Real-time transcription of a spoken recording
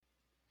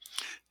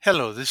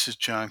Hello, this is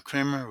John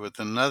Kramer with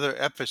another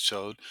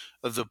episode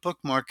of the Book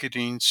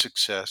Marketing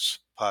Success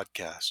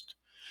Podcast.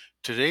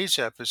 Today's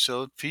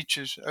episode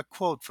features a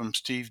quote from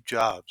Steve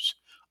Jobs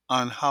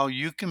on how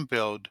you can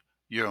build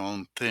your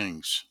own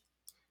things.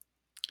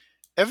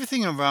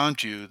 Everything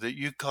around you that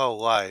you call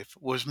life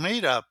was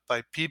made up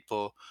by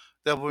people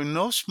that were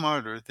no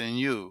smarter than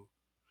you,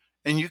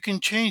 and you can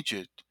change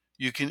it,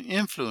 you can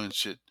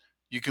influence it,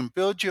 you can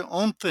build your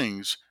own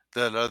things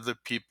that other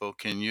people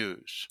can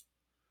use.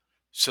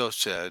 So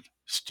said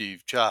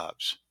Steve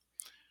Jobs.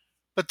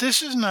 But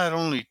this is not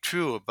only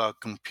true about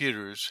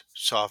computers,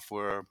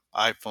 software,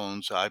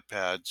 iPhones,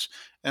 iPads,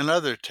 and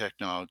other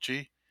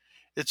technology,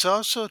 it's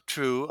also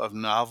true of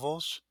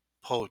novels,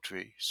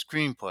 poetry,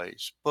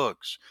 screenplays,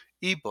 books,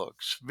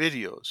 ebooks,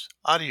 videos,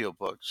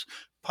 audiobooks,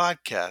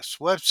 podcasts,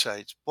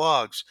 websites,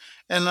 blogs,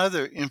 and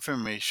other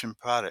information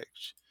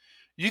products.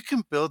 You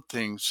can build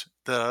things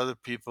that other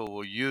people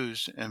will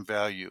use and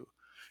value.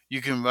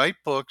 You can write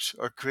books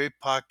or create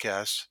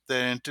podcasts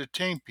that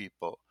entertain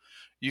people.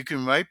 You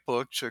can write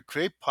books or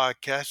create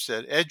podcasts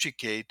that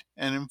educate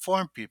and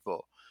inform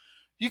people.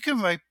 You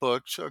can write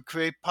books or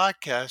create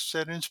podcasts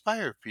that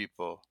inspire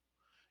people.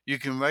 You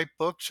can write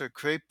books or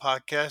create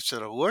podcasts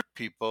that alert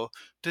people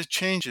to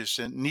changes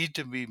that need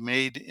to be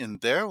made in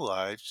their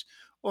lives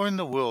or in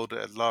the world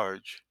at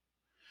large.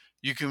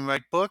 You can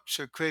write books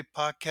or create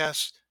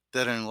podcasts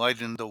that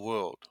enlighten the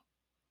world.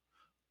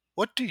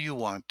 What do you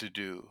want to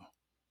do?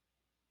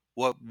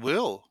 What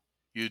will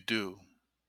you do?